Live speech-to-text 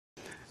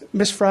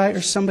Ms. Fry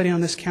or somebody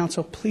on this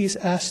council, please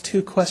ask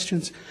 2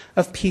 questions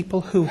of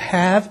people who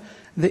have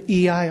the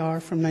EIR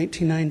from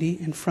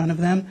 1990 in front of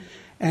them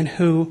and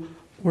who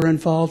were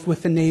involved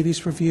with the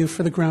Navy's review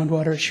for the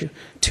groundwater issue.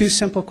 2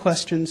 simple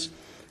questions.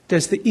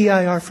 Does the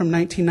EIR from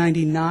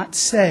 1990 not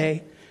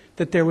say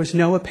that there was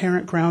no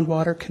apparent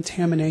groundwater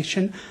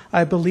contamination?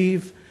 I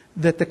believe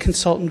that the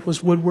consultant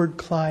was Woodward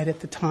Clyde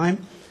at the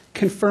time.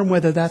 Confirm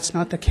whether that's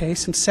not the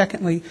case. And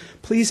secondly,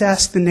 please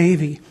ask the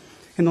Navy,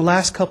 in the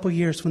last couple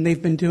years when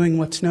they've been doing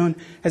what's known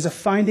as a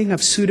finding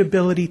of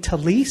suitability to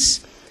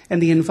lease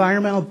and the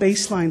environmental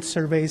baseline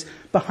surveys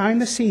behind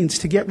the scenes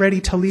to get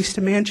ready to lease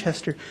to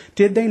Manchester,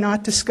 did they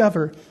not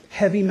discover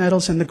heavy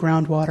metals in the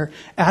groundwater?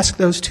 Ask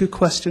those 2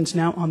 questions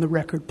now on the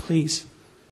record, please.